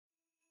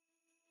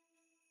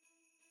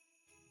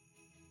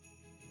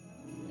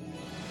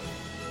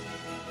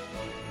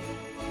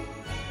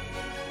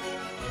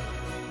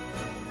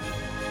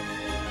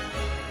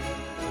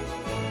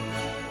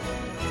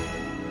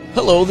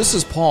Hello, this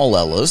is Paul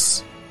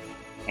Ellis.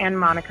 And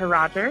Monica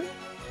Rogers.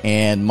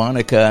 And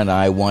Monica and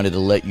I wanted to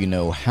let you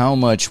know how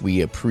much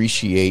we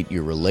appreciate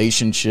your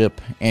relationship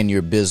and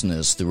your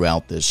business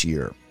throughout this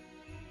year.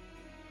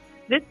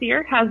 This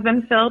year has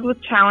been filled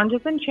with challenges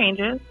and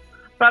changes,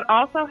 but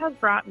also has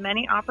brought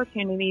many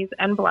opportunities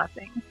and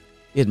blessings.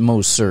 It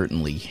most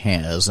certainly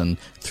has, and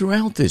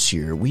throughout this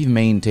year, we've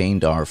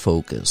maintained our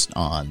focus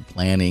on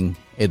planning,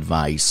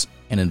 advice,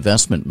 and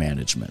investment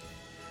management.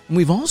 And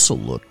we've also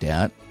looked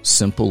at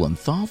simple and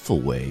thoughtful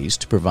ways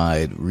to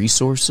provide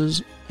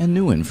resources and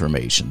new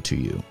information to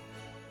you.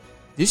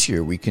 This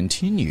year, we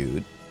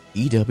continued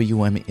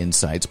EWM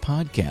Insights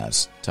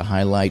podcast to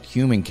highlight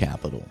human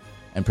capital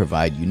and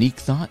provide unique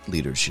thought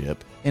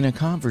leadership in a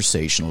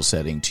conversational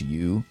setting to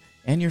you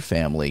and your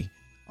family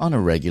on a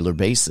regular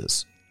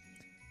basis.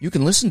 You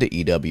can listen to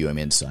EWM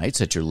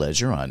Insights at your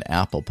leisure on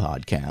Apple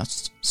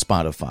Podcasts,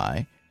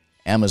 Spotify,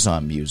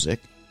 Amazon Music,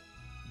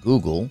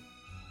 Google,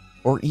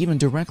 or even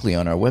directly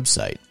on our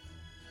website.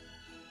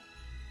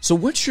 So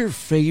what's your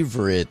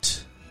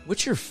favorite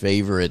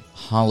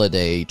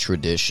holiday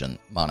tradition,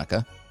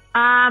 Monica?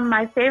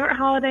 My favorite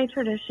holiday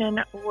tradition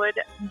would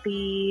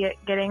be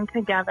getting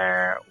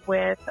together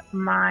with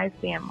my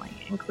family,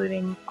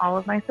 including all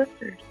of my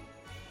sisters.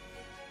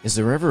 Is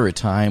there ever a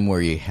time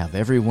where you have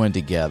everyone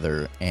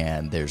together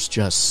and there's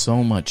just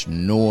so much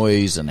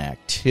noise and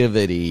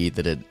activity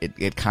that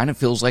it kind of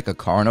feels like a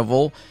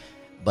carnival,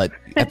 but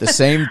at the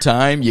same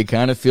time you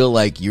kind of feel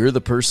like you're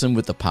the person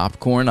with the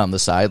popcorn on the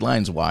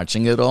sidelines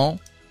watching it all?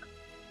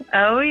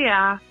 Oh,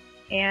 yeah.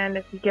 And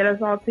if you get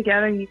us all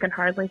together, you can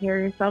hardly hear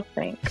yourself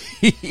think.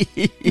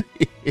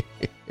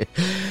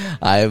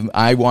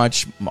 I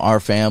watch our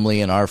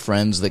family and our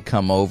friends that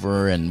come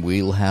over, and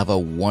we'll have a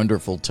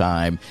wonderful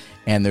time.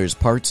 And there's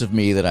parts of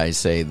me that I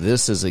say,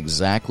 this is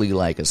exactly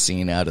like a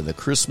scene out of The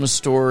Christmas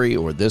Story,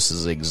 or this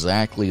is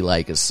exactly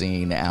like a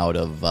scene out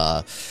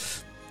of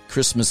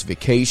Christmas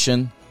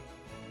Vacation.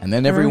 And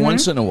then every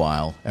once in a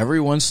while,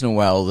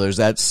 there's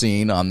that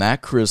scene on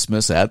that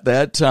Christmas at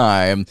that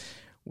time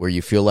where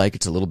you feel like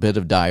it's a little bit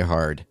of Die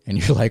Hard, and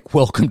you're like,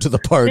 welcome to the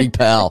party,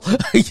 pal.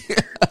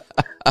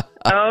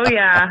 Oh,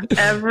 yeah.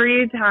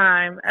 Every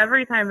time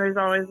there's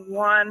always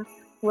one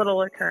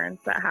little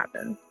occurrence that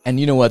happens. And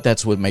you know what?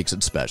 That's what makes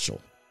it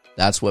special.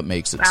 That's what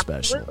makes it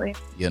Absolutely.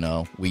 special. You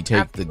know, we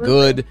take the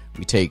good,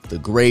 we take the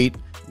great,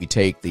 we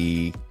take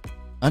the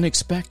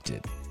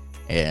unexpected,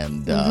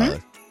 and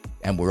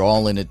we're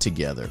all in it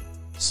together.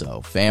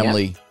 So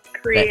family. Yep.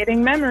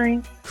 Creating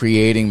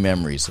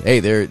memories. Hey,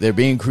 they're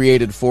being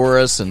created for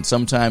us, and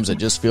sometimes I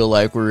just feel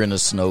like we're in a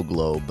snow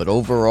globe. But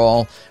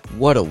overall,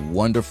 what a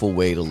wonderful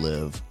way to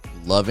live.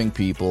 Loving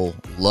people,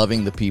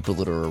 loving the people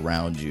that are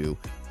around you,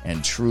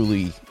 and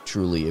truly,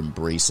 truly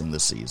embracing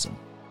the season.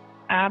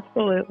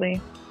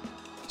 Absolutely.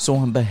 So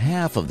on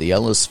behalf of the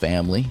Ellis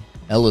family,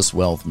 Ellis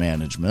Wealth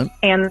Management,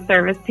 and the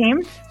service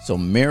team, so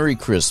Merry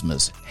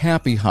Christmas,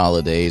 Happy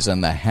Holidays,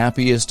 and the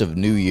happiest of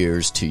New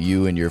Years to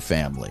you and your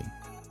family.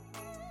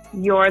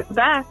 You're the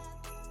best.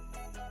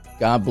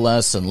 God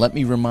bless, and let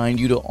me remind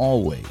you to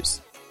always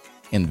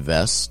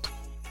invest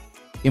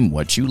in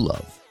what you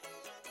love.